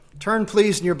Turn,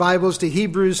 please, in your Bibles to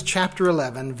Hebrews chapter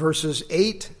 11, verses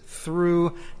 8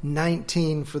 through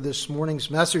 19 for this morning's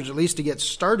message, at least to get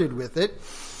started with it.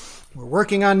 We're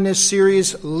working on this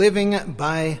series, Living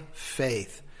by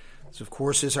Faith. This, of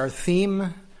course, is our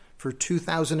theme for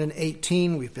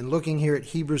 2018. We've been looking here at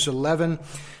Hebrews 11.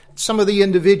 Some of the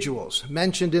individuals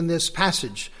mentioned in this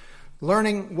passage,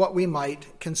 learning what we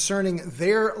might concerning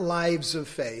their lives of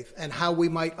faith and how we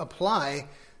might apply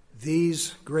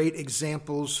these great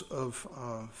examples of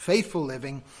faithful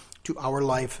living to our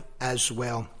life as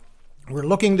well. We're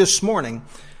looking this morning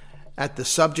at the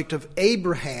subject of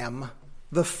Abraham,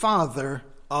 the father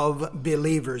of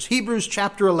believers. Hebrews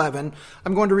chapter 11,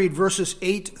 I'm going to read verses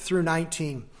 8 through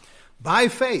 19. By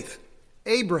faith,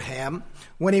 Abraham,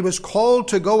 when he was called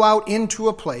to go out into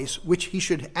a place which he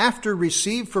should after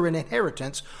receive for an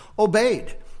inheritance,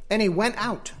 obeyed, and he went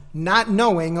out, not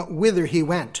knowing whither he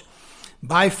went.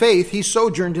 By faith he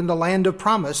sojourned in the land of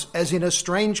promise, as in a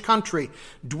strange country,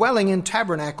 dwelling in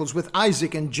tabernacles with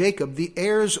Isaac and Jacob, the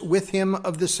heirs with him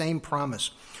of the same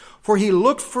promise. For he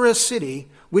looked for a city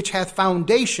which hath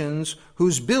foundations,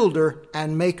 whose builder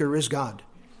and maker is God.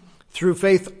 Through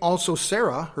faith also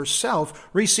Sarah herself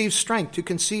received strength to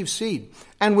conceive seed,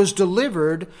 and was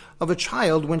delivered of a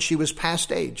child when she was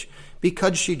past age,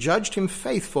 because she judged him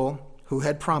faithful who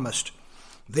had promised.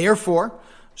 Therefore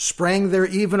sprang there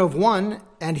even of one,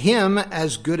 and him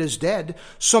as good as dead,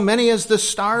 so many as the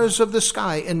stars of the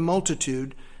sky in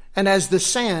multitude, and as the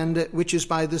sand which is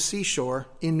by the seashore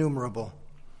innumerable.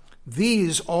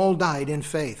 These all died in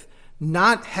faith,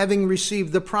 not having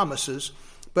received the promises,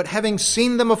 but having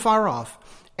seen them afar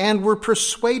off, and were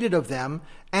persuaded of them,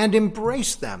 and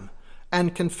embraced them,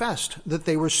 and confessed that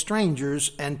they were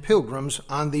strangers and pilgrims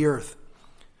on the earth.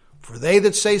 For they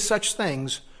that say such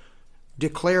things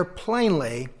declare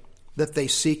plainly that they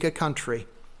seek a country.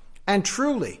 And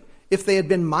truly, if they had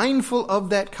been mindful of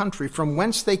that country from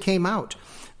whence they came out,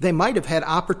 they might have had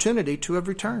opportunity to have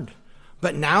returned.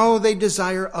 But now they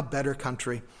desire a better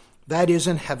country, that is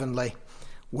in heavenly.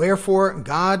 Wherefore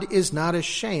God is not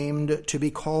ashamed to be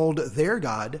called their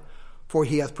God, for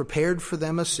he hath prepared for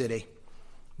them a city.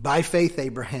 By faith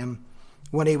Abraham,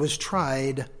 when he was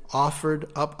tried, offered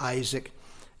up Isaac,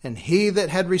 and he that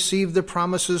had received the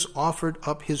promises offered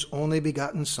up his only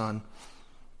begotten son,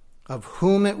 of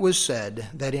whom it was said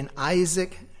that in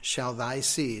Isaac shall thy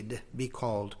seed be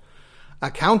called,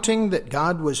 accounting that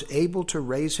God was able to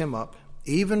raise him up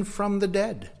even from the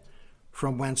dead,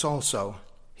 from whence also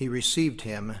he received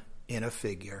him in a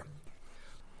figure.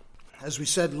 As we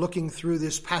said, looking through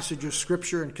this passage of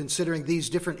Scripture and considering these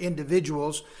different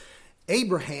individuals,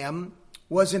 Abraham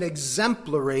was an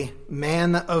exemplary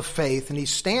man of faith, and he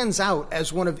stands out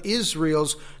as one of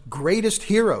Israel's greatest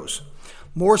heroes.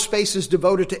 More space is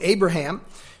devoted to Abraham,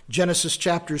 Genesis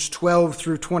chapters 12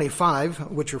 through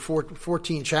 25, which are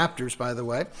 14 chapters, by the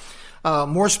way.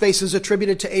 More space is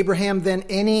attributed to Abraham than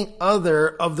any other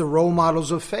of the role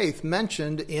models of faith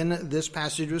mentioned in this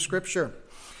passage of Scripture.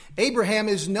 Abraham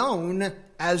is known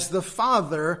as the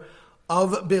father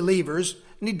of believers,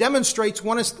 and he demonstrates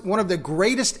one of the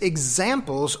greatest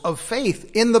examples of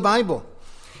faith in the Bible.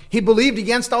 He believed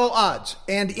against all odds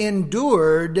and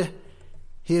endured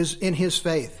in his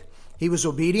faith. He was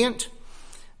obedient,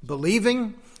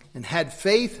 believing, and had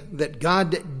faith that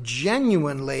God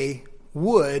genuinely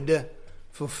would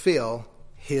fulfill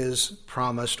his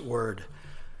promised word.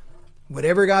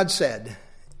 Whatever God said,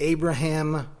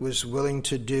 Abraham was willing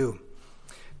to do.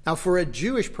 Now, for a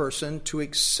Jewish person to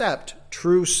accept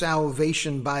true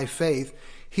salvation by faith,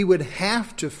 he would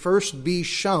have to first be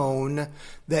shown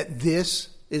that this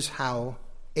is how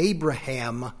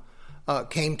Abraham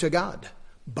came to God,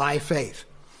 by faith.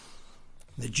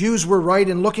 The Jews were right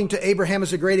in looking to Abraham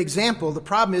as a great example. The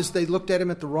problem is they looked at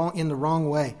him in the wrong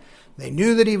way. They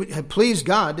knew that he had pleased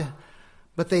God,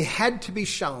 but they had to be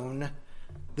shown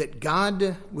that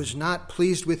God was not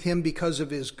pleased with him because of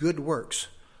his good works,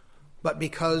 but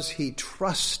because he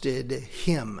trusted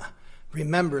him.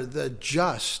 Remember, the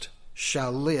just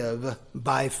shall live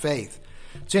by faith.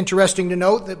 It's interesting to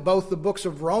note that both the books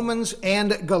of Romans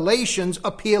and Galatians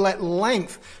appeal at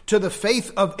length to the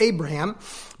faith of Abraham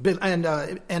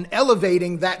and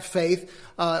elevating that faith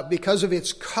because of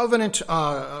its covenant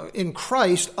in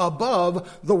Christ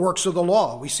above the works of the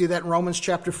law. We see that in Romans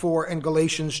chapter 4 and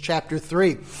Galatians chapter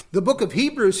 3. The book of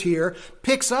Hebrews here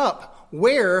picks up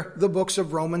where the books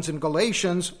of Romans and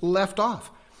Galatians left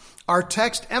off. Our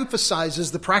text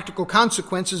emphasizes the practical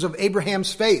consequences of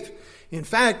Abraham's faith. In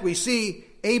fact, we see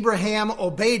Abraham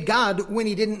obeyed God when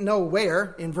he didn't know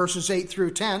where, in verses 8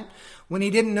 through 10, when he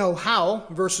didn't know how,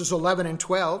 verses 11 and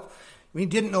 12. He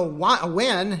didn't know why,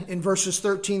 when in verses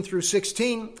 13 through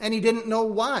 16, and he didn't know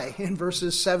why in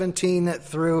verses 17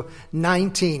 through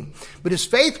 19. But his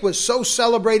faith was so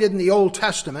celebrated in the Old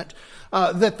Testament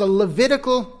that the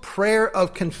Levitical prayer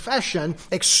of confession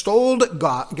extolled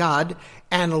God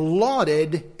and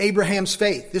lauded Abraham's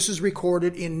faith. This is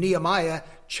recorded in Nehemiah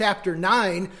chapter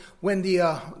 9 when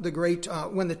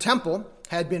when the temple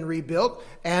had been rebuilt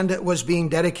and was being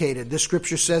dedicated. The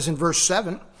scripture says in verse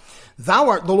 7, "Thou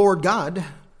art the Lord God,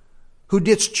 who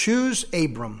didst choose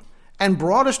Abram, and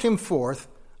broughtest him forth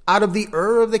out of the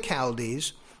Ur of the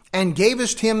Chaldees, and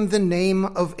gavest him the name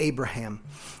of Abraham,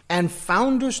 and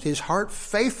foundest his heart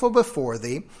faithful before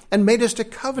thee, and madest a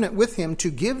covenant with him to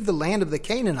give the land of the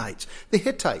Canaanites, the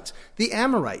Hittites, the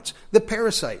Amorites, the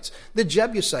Perizzites, the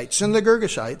Jebusites, and the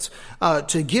Girgashites,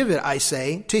 to give it, I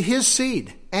say, to his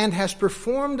seed, and hast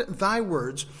performed thy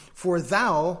words, for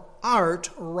thou art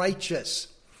righteous."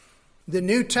 The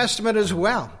New Testament as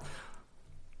well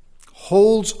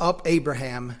holds up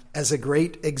Abraham as a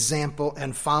great example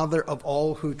and father of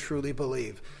all who truly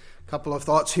believe. A couple of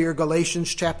thoughts here.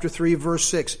 Galatians chapter 3, verse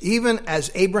 6. "Even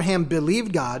as Abraham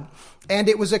believed God, and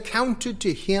it was accounted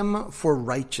to him for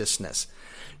righteousness.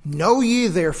 Know ye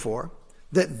therefore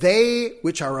that they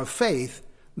which are of faith,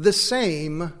 the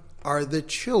same are the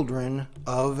children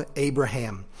of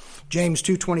Abraham." James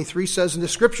 2:23 says, "And the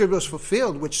scripture was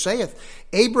fulfilled, which saith,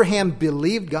 Abraham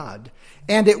believed God,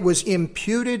 and it was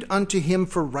imputed unto him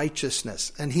for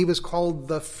righteousness, and he was called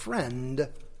the friend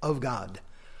of God."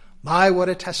 My, what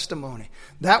a testimony.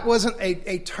 That wasn't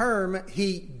a term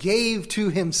he gave to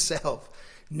himself.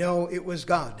 No, it was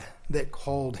God that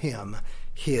called him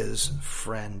his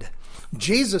friend.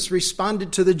 Jesus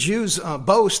responded to the Jews'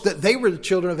 boast that they were the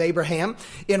children of Abraham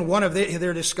in one of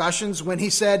their discussions when he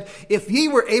said, "If ye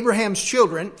were Abraham's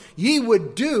children, ye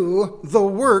would do the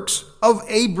works of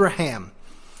Abraham."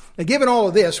 Now, given all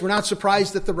of this, we're not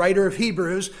surprised that the writer of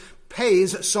Hebrews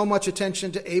pays so much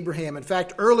attention to Abraham. In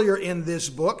fact, earlier in this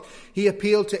book, he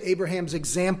appealed to Abraham's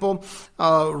example,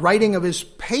 writing of his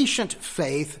patient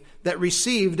faith that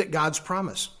received God's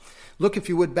promise. Look, if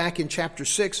you would, back in chapter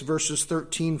 6, verses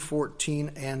 13,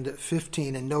 14, and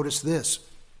 15, and notice this.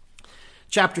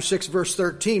 Chapter 6, verse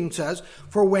 13 says,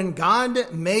 "For when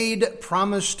God made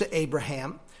promise to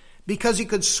Abraham, because he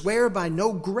could swear by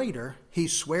no greater, he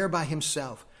sware by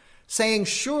himself, saying,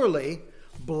 Surely,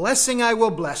 blessing I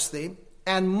will bless thee,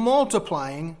 and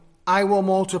multiplying I will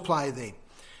multiply thee.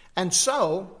 And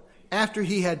so, after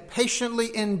he had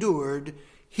patiently endured,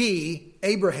 he,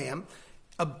 Abraham,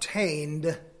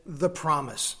 obtained the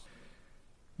promise."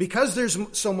 Because there's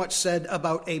so much said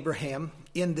about Abraham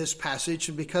in this passage,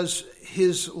 and because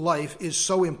his life is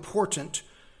so important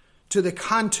to the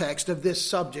context of this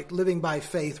subject, living by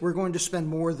faith, we're going to spend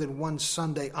more than one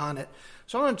Sunday on it.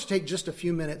 So I want to take just a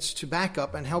few minutes to back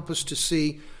up and help us to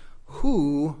see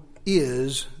who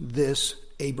is this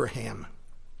Abraham.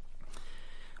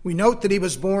 We note that he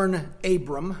was born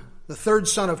Abram, the third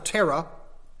son of Terah,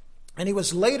 and he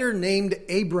was later named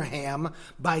Abraham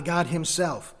by God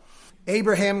himself.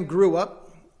 Abraham grew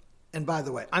up, and by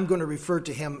the way, I'm going to refer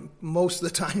to him most of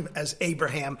the time as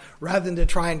Abraham, rather than to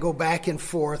try and go back and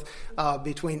forth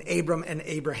between Abram and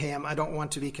Abraham. I don't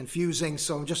want to be confusing,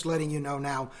 so I'm just letting you know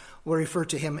now. We'll refer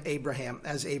to him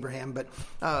as Abraham. But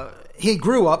he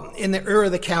grew up in the Ur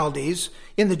of the Chaldees,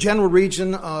 in the general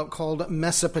region called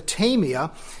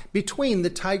Mesopotamia, between the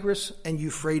Tigris and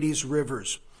Euphrates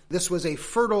rivers. This was a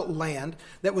fertile land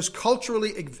that was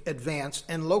culturally advanced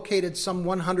and located some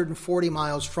 140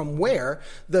 miles from where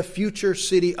the future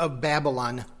city of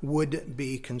Babylon would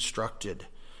be constructed.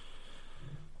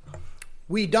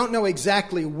 We don't know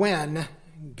exactly when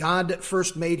God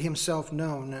first made himself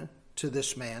known to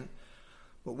this man,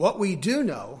 but what we do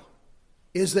know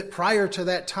is that prior to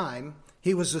that time,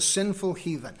 he was a sinful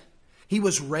heathen. He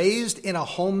was raised in a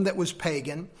home that was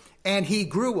pagan, and he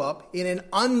grew up in an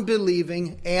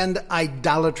unbelieving and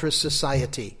idolatrous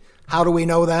society. How do we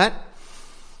know that?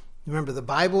 Remember, the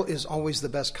Bible is always the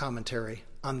best commentary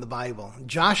on the Bible.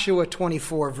 Joshua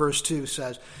 24, verse 2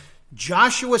 says,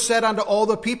 "Joshua said unto all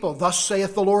the people, Thus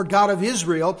saith the Lord God of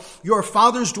Israel, Your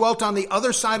fathers dwelt on the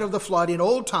other side of the flood in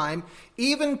old time,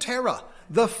 even Terah,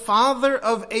 the father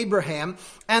of Abraham,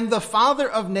 and the father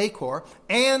of Nahor,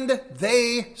 and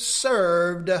they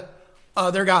served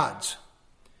other gods."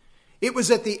 It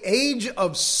was at the age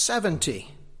of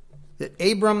 70 that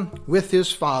Abram, with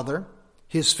his father,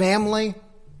 his family,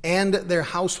 and their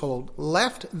household,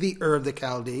 left the Ur of the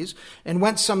Chaldees and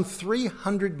went some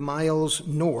 300 miles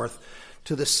north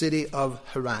to the city of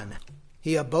Haran.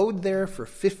 He abode there for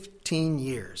 15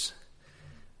 years.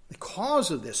 The cause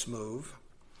of this move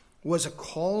was a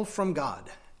call from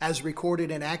God, as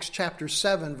recorded in Acts chapter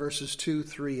 7, verses 2,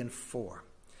 3, and 4.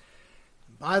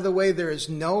 By the way, there is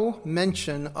no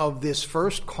mention of this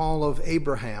first call of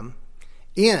Abraham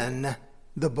in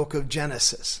the book of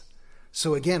Genesis.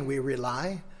 So again, we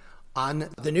rely on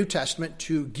the New Testament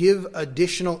to give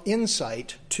additional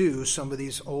insight to some of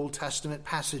these Old Testament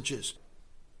passages.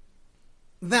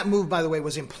 That move, by the way,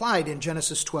 was implied in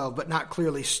Genesis 12, but not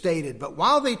clearly stated. But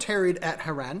while they tarried at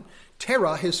Haran,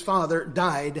 Terah, his father,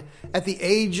 died at the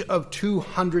age of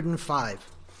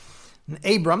 205. And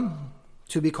Abram,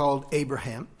 to be called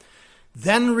Abraham,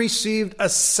 then received a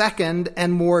second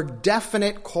and more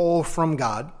definite call from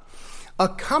God,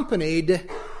 accompanied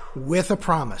with a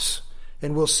promise.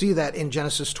 And we'll see that in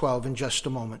Genesis 12 in just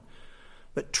a moment.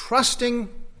 But trusting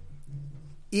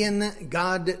in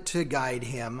God to guide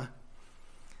him,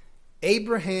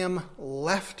 Abraham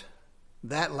left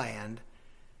that land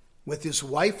with his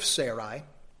wife Sarai,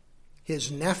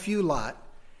 his nephew Lot,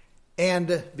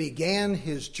 and began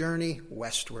his journey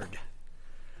westward.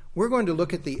 We're going to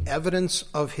look at the evidence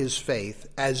of his faith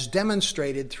as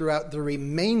demonstrated throughout the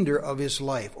remainder of his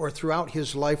life, or throughout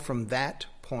his life from that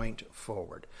point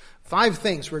forward. 5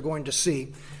 things we're going to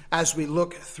see as we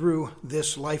look through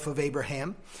this life of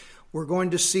Abraham. We're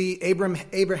going to see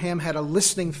Abraham had a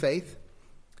listening faith.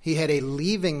 He had a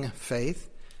leaving faith.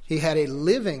 He had a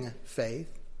living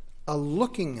faith, a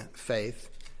looking faith,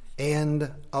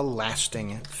 and a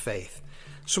lasting faith.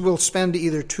 So we'll spend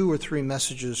either 2 or 3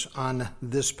 messages on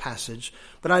this passage.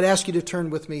 But I'd ask you to turn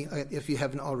with me, if you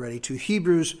haven't already, to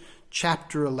Hebrews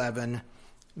chapter 11,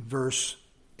 verse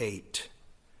 8.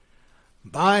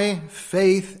 By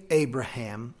faith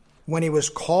Abraham, when he was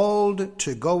called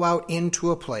to go out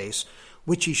into a place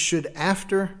which he should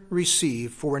after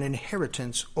receive for an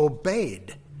inheritance,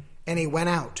 obeyed, and he went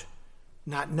out,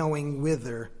 not knowing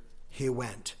whither he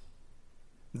went.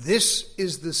 This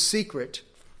is the secret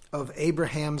of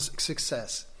Abraham's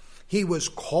success. He was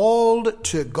called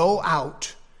to go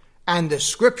out, and the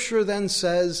scripture then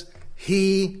says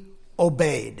he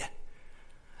obeyed.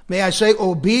 May I say,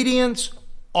 obedience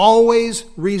always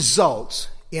results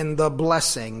in the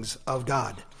blessings of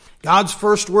God. God's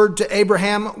first word to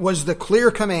Abraham was the clear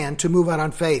command to move out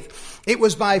on faith. It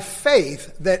was by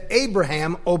faith that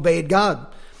Abraham obeyed God.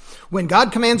 When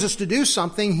God commands us to do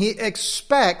something, he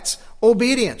expects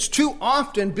obedience. Too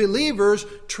often, believers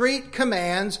treat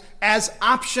commands as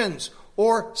options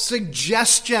or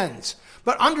suggestions.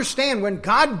 But understand, when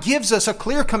God gives us a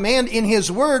clear command in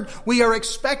his word, we are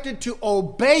expected to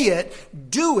obey it,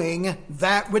 doing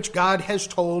that which God has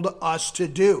told us to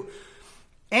do.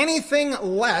 Anything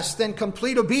less than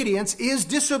complete obedience is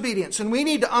disobedience. And we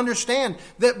need to understand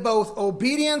that both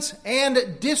obedience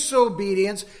and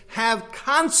disobedience have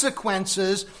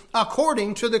consequences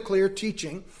according to the clear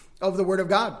teaching of the Word of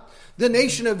God. The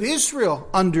nation of Israel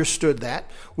understood that.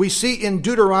 We see in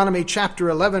Deuteronomy chapter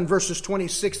 11, verses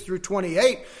 26 through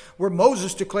 28, where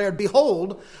Moses declared,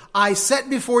 "Behold, I set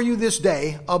before you this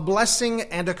day a blessing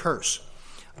and a curse.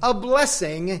 A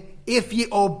blessing if ye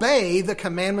obey the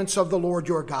commandments of the Lord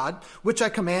your God, which I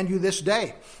command you this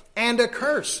day. And a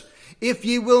curse if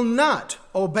ye will not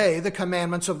obey the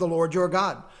commandments of the Lord your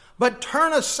God, but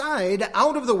turn aside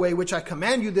out of the way which I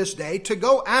command you this day to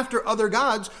go after other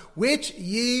gods, which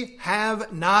ye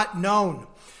have not known."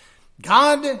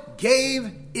 God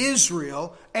gave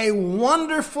Israel a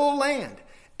wonderful land,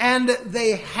 and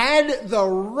they had the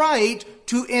right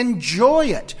to enjoy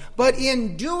it. But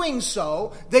in doing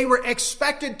so, they were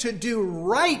expected to do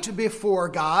right before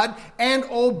God and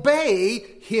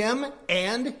obey him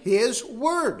and his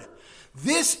word.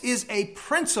 This is a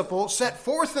principle set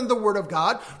forth in the Word of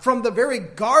God from the very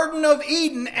Garden of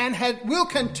Eden, and will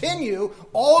continue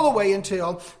all the way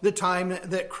until the time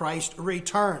that Christ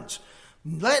returns.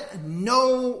 Let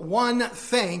no one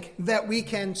think that we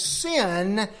can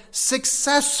sin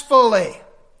successfully.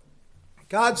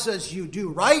 God says, you do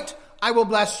right, I will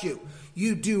bless you.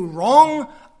 You do wrong,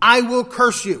 I will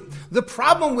curse you. The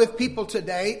problem with people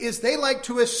today is they like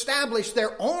to establish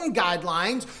their own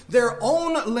guidelines, their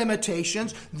own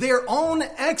limitations, their own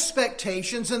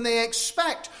expectations, and they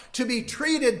expect to be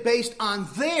treated based on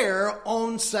their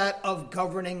own set of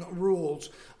governing rules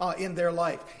in their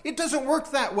life. It doesn't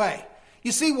work that way.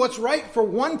 You see, what's right for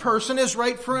one person is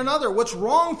right for another. What's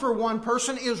wrong for one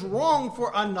person is wrong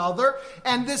for another.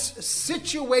 And this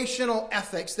situational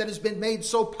ethics that has been made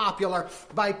so popular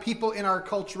by people in our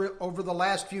culture over the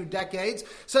last few decades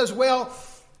says, well,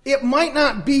 it might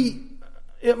not be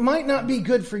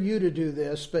good for you to do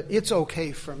this, but it's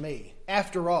okay for me.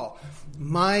 After all,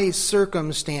 my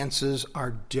circumstances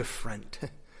are different.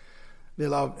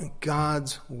 Beloved,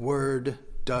 God's word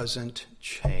doesn't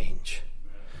change.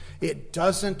 It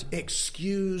doesn't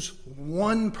excuse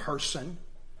one person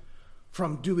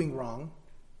from doing wrong,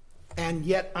 and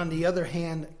yet, on the other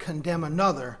hand, condemn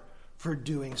another for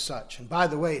doing such. And by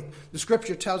the way, the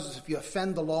Scripture tells us if you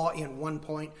offend the law in one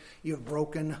point, you've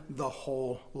broken the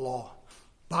whole law.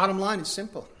 Bottom line is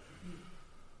simple.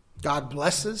 God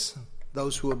blesses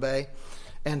those who obey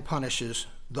and punishes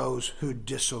those who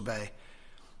disobey.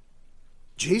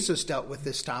 Jesus dealt with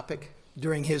this topic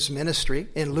during his ministry.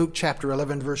 In Luke chapter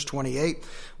 11, verse 28,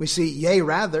 we see, yea,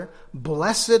 rather,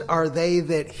 blessed are they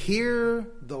that hear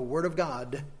the word of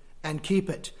God and keep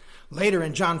it. Later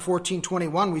in John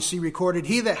 14:21, we see recorded,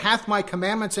 he that hath my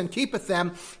commandments and keepeth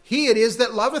them, he it is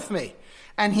that loveth me.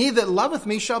 And he that loveth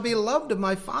me shall be loved of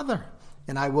my Father,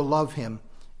 and I will love him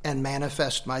and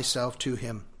manifest myself to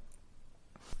him.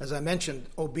 As I mentioned,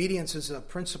 obedience is a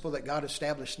principle that God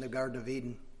established in the Garden of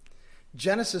Eden.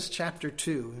 Genesis chapter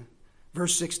 2,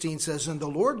 verse 16 says, and the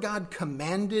Lord God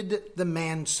commanded the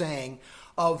man, saying,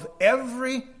 of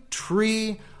every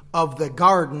tree of the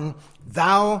garden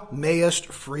thou mayest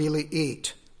freely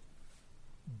eat,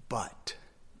 but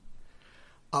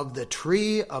of the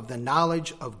tree of the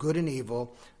knowledge of good and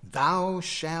evil thou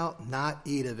shalt not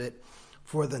eat of it,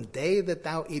 for the day that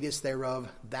thou eatest thereof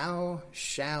thou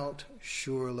shalt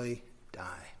surely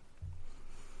die.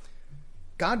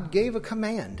 God gave a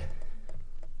command,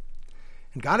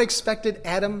 and God expected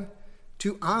Adam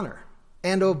to honor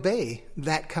and obey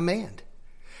that command.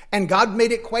 And God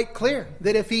made it quite clear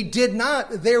that if he did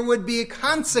not, there would be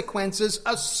consequences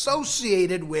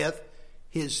associated with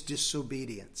his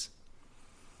disobedience.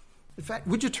 In fact,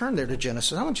 would you turn there to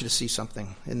Genesis? I want you to see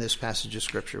something in this passage of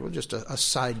Scripture. Well, just a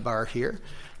sidebar here.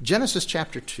 Genesis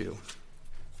chapter 2,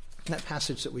 that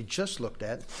passage that we just looked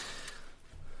at.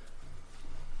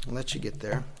 I'll let you get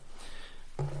there.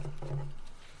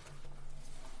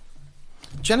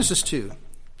 Genesis 2,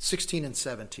 16 and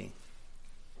 17.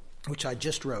 Which I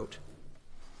just wrote.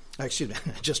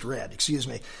 Just read, excuse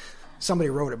me. Somebody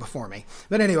wrote it before me.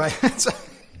 But anyway,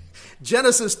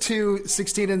 Genesis 2,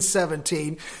 16 and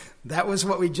 17. That was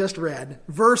what we just read.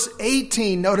 Verse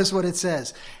 18, notice what it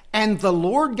says. And the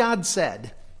Lord God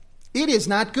said, it is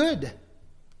not good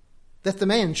that the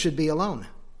man should be alone.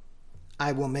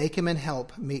 I will make him an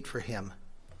help meet for him.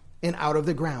 And out of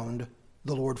the ground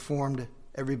the Lord formed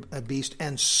every beast,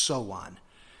 and so on.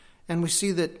 And we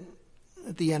see that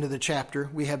at the end of the chapter,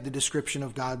 we have the description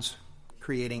of God's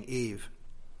creating Eve.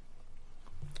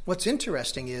 What's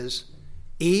interesting is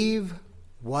Eve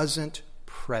wasn't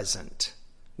present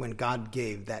when God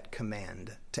gave that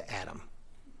command to Adam,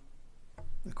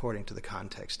 according to the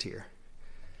context here.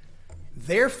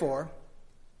 Therefore,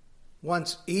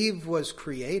 once Eve was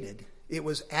created, it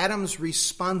was Adam's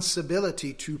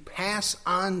responsibility to pass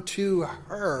on to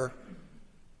her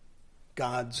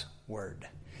God's word.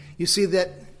 You see,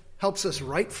 that helps us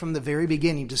right from the very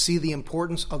beginning to see the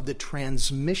importance of the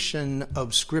transmission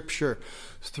of Scripture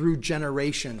through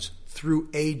generations, through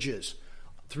ages,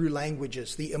 through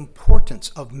languages. The importance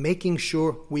of making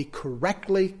sure we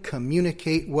correctly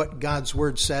communicate what God's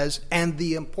Word says, and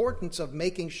the importance of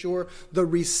making sure the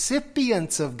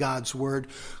recipients of God's Word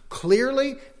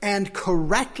clearly and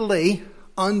correctly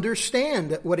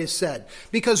understand what is said.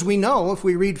 Because we know, if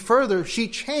we read further, she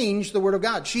changed the Word of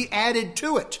God. She added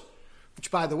to it. Which,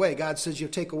 by the way, God says you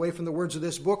take away from the words of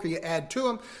this book or you add to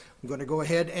them. I'm going to go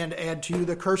ahead and add to you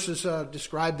the curses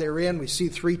described therein. We see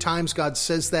 3 times God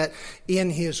says that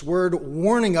in his word,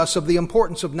 warning us of the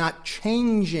importance of not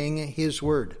changing his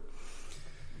word.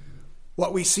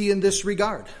 What we see in this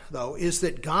regard, though, is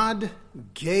that God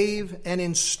gave an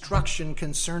instruction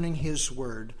concerning his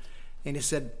word. And he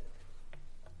said,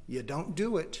 you don't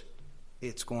do it,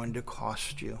 it's going to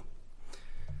cost you.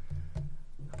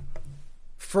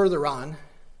 Further on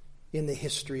in the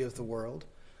history of the world,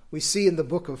 we see in the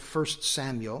book of 1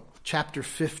 Samuel, chapter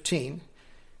 15,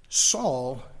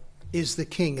 Saul is the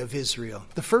king of Israel.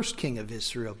 The first king of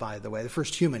Israel, by the way, the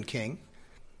first human king.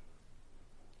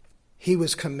 He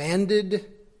was commanded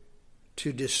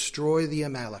to destroy the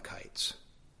Amalekites,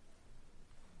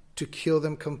 to kill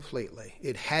them completely.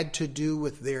 It had to do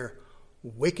with their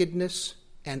wickedness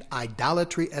and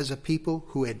idolatry as a people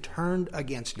who had turned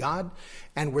against God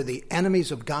and were the enemies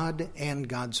of God and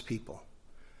God's people.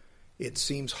 It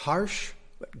seems harsh,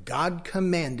 but God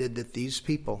commanded that these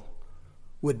people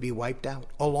would be wiped out,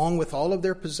 along with all of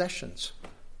their possessions.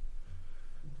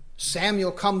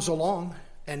 Samuel comes along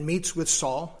and meets with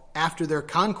Saul after their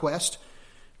conquest.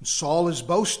 Saul is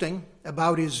boasting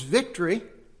about his victory.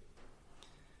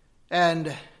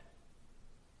 And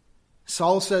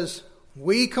Saul says,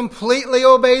 we completely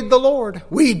obeyed the Lord.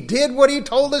 We did what he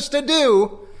told us to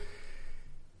do.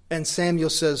 And Samuel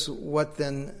says, what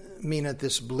then meaneth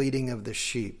this bleating of the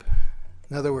sheep?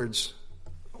 In other words,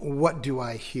 what do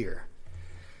I hear?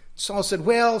 Saul said,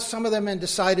 well, some of them had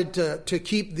decided to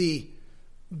keep the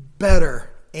better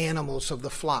animals of the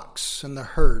flocks and the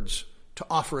herds to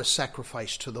offer a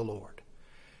sacrifice to the Lord.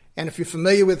 And if you're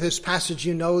familiar with this passage,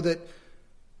 you know that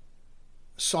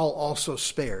Saul also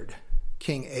spared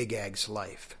King Agag's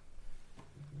life.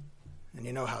 And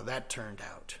you know how that turned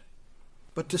out.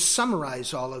 But to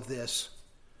summarize all of this,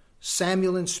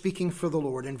 Samuel, in speaking for the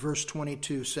Lord in verse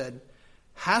 22, said,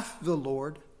 hath the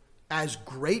Lord as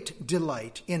great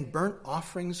delight in burnt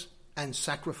offerings and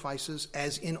sacrifices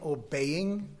as in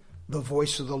obeying the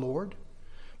voice of the Lord?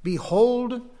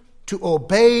 Behold, to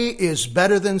obey is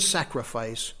better than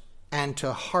sacrifice, and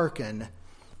to hearken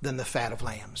than the fat of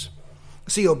lambs.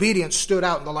 See, obedience stood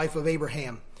out in the life of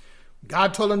Abraham.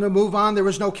 God told him to move on. There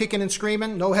was no kicking and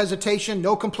screaming, no hesitation,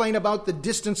 no complaint about the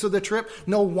distance of the trip,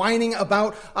 no whining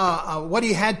about what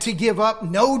he had to give up,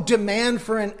 no demand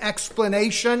for an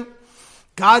explanation.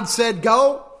 God said,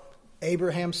 go.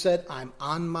 Abraham said, I'm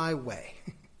on my way.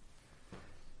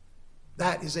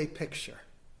 That is a picture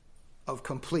of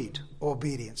complete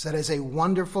obedience. That is a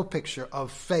wonderful picture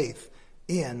of faith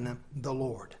in the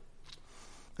Lord.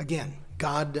 Again,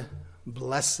 God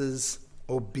blesses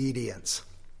obedience.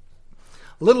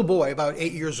 A little boy, about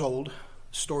 8 years old,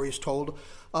 story is told,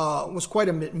 was quite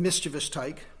a mischievous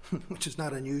tyke, which is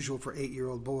not unusual for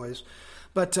 8-year-old boys.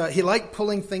 But he liked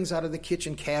pulling things out of the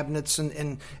kitchen cabinets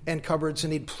and cupboards,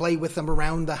 and he'd play with them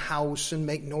around the house and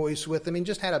make noise with them. He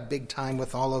just had a big time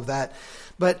with all of that.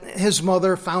 But his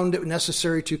mother found it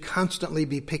necessary to constantly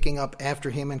be picking up after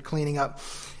him and cleaning up.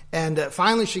 And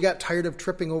finally, she got tired of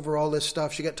tripping over all this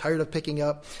stuff. She got tired of picking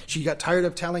up. She got tired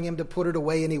of telling him to put it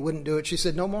away, and he wouldn't do it. She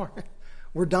said, no more.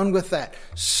 We're done with that.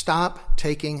 Stop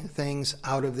taking things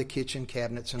out of the kitchen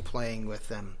cabinets and playing with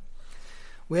them.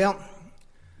 Well,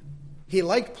 he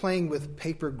liked playing with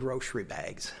paper grocery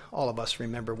bags. All of us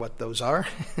remember what those are.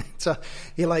 So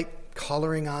he liked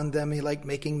coloring on them. He liked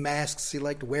making masks. He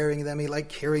liked wearing them. He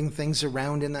liked carrying things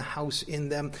around in the house in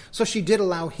them. So she did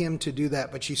allow him to do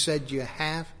that, but she said, you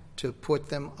have to put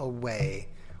them away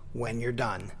when you're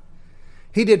done.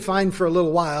 He did fine for a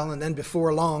little while, and then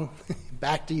before long,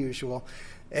 back to usual.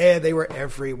 They were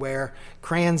everywhere.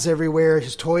 Crayons everywhere,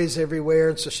 his toys everywhere.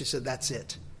 And so she said, that's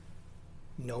it.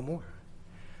 No more.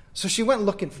 So she went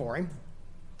looking for him.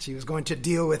 She was going to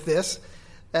deal with this.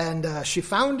 And she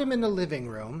found him in the living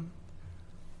room,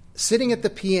 sitting at the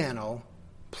piano,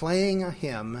 playing a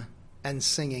hymn and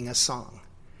singing a song.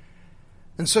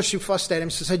 And so she fussed at him.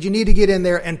 She said, you need to get in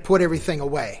there and put everything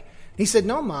away. He said,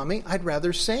 no, Mommy, I'd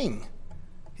rather sing.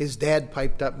 His dad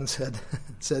piped up and said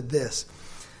this,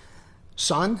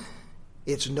 son,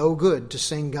 it's no good to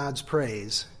sing God's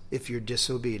praise if you're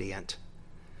disobedient.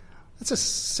 That's a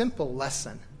simple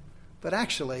lesson, but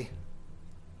actually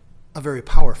a very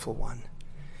powerful one.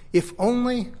 If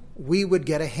only we would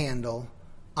get a handle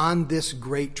on this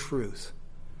great truth,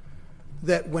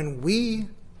 that when we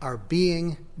are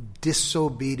being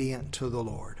disobedient to the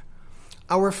Lord,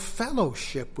 our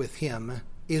fellowship with Him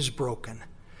is broken.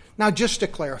 Now, just to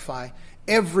clarify,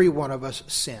 every one of us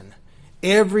sin.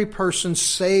 Every person,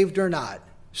 saved or not,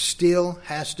 still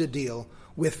has to deal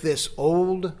with this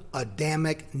old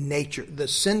Adamic nature, the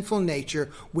sinful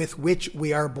nature with which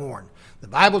we are born. The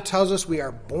Bible tells us we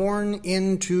are born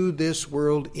into this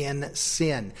world in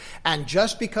sin. And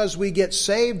just because we get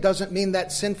saved doesn't mean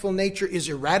that sinful nature is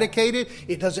eradicated.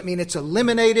 It doesn't mean it's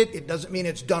eliminated. It doesn't mean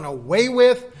it's done away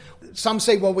with. Some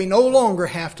say, well, we no longer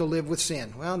have to live with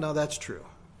sin. Well, no, that's true.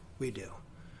 We do.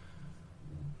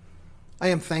 I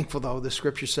am thankful, though, the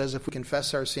Scripture says if we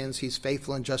confess our sins, He's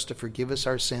faithful and just to forgive us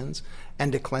our sins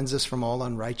and to cleanse us from all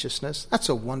unrighteousness. That's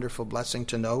a wonderful blessing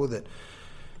to know that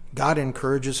God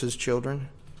encourages His children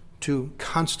to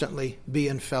constantly be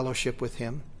in fellowship with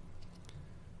Him.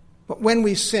 But when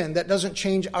we sin, that doesn't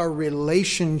change our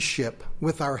relationship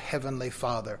with our Heavenly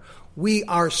Father. We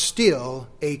are still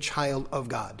a child of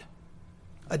God.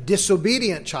 A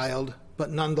disobedient child, but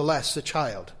nonetheless a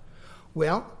child.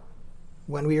 Well,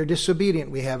 when we are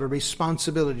disobedient, we have a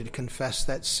responsibility to confess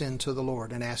that sin to the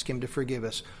Lord and ask Him to forgive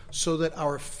us so that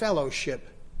our fellowship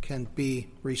can be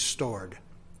restored.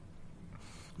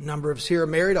 A number of us here are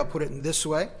married. I'll put it in this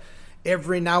way.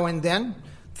 Every now and then,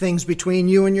 things between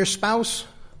you and your spouse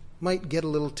might get a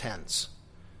little tense.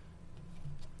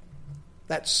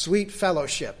 That sweet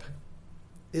fellowship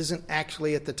isn't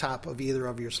actually at the top of either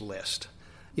of your list.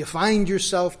 You find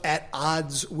yourself at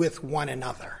odds with one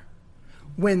another.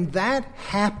 When that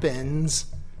happens,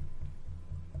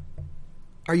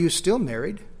 are you still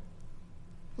married?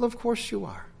 Well, of course you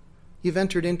are. You've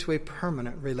entered into a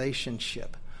permanent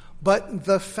relationship. but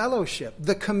the fellowship,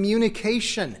 the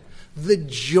communication, the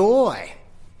joy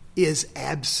is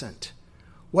absent.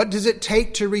 What does it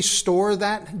take to restore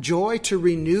that joy, to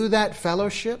renew that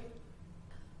fellowship?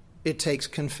 It takes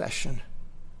confession.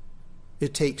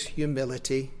 It takes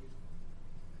humility.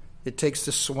 It takes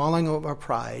the swallowing of our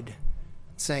pride,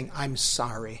 saying, I'm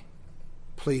sorry.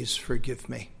 Please forgive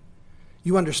me.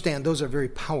 You understand, those are very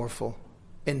powerful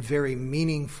and very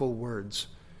meaningful words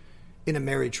in a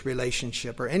marriage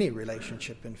relationship, or any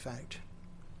relationship, in fact.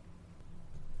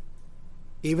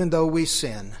 Even though we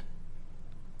sin,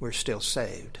 we're still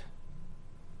saved,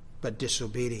 but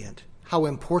disobedient. How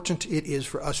important it is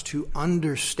for us to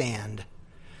understand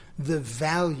the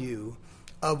value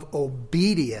of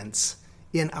obedience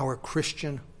in our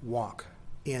Christian walk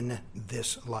in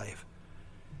this life.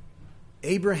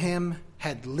 Abraham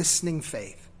had listening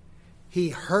faith. He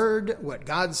heard what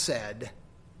God said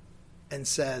and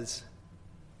says,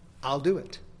 I'll do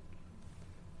it.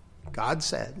 God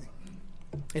said,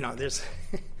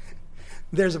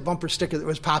 there's a bumper sticker that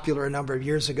was popular a number of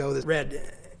years ago that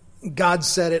read, God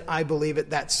said it, I believe it,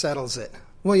 that settles it.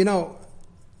 Well,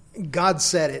 God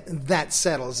said it, that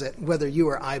settles it, whether you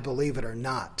or I believe it or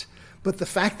not. But the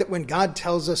fact that when God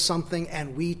tells us something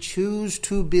and we choose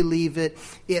to believe it,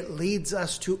 it leads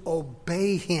us to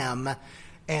obey him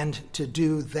and to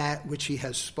do that which he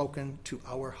has spoken to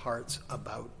our hearts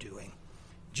about doing.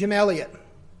 Jim Elliot,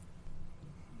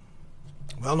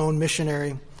 well-known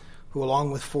missionary who,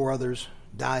 along with 4 others,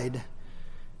 died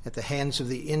at the hands of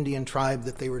the Indian tribe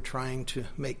that they were trying to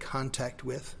make contact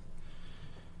with,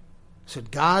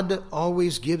 said, God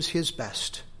always gives his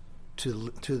best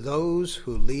to those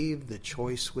who leave the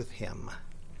choice with him.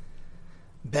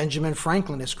 Benjamin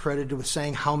Franklin is credited with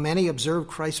saying, how many observe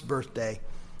Christ's birthday,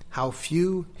 how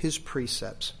few his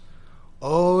precepts.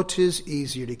 Oh, 'tis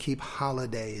easier to keep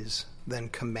holidays than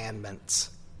commandments.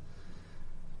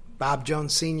 Bob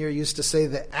Jones Sr. used to say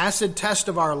the acid test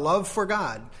of our love for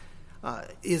God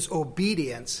is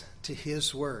obedience to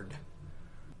his word.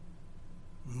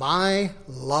 My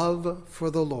love for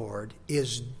the Lord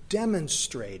is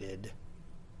demonstrated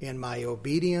in my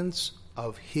obedience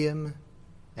of him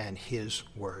and his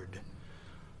word.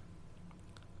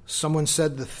 Someone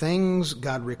said the things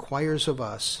God requires of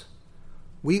us,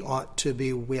 we ought to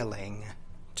be willing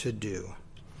to do.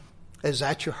 Is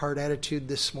that your heart attitude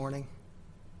this morning?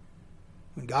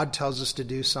 When God tells us to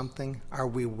do something, are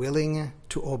we willing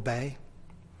to obey?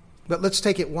 But let's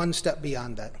take it one step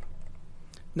beyond that.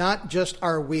 Not just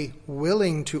are we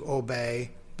willing to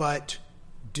obey, but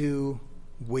do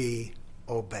we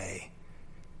obey?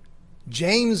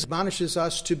 James admonishes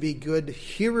us to be good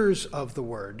hearers of the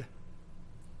word,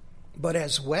 but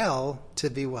as well to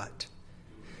be what?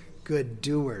 Good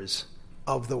doers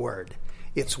of the word.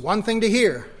 It's one thing to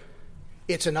hear,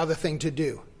 it's another thing to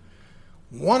do.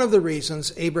 One of the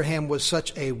reasons Abraham was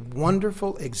such a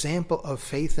wonderful example of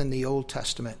faith in the Old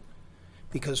Testament,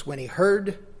 because when he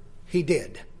heard, he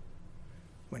did.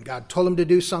 When God told him to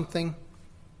do something,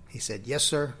 he said, yes,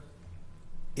 sir,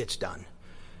 it's done.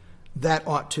 That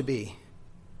ought to be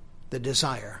the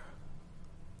desire.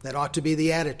 That ought to be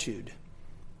the attitude.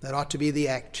 That ought to be the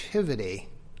activity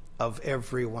of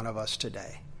every one of us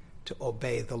today, to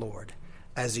obey the Lord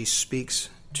as he speaks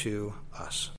to us.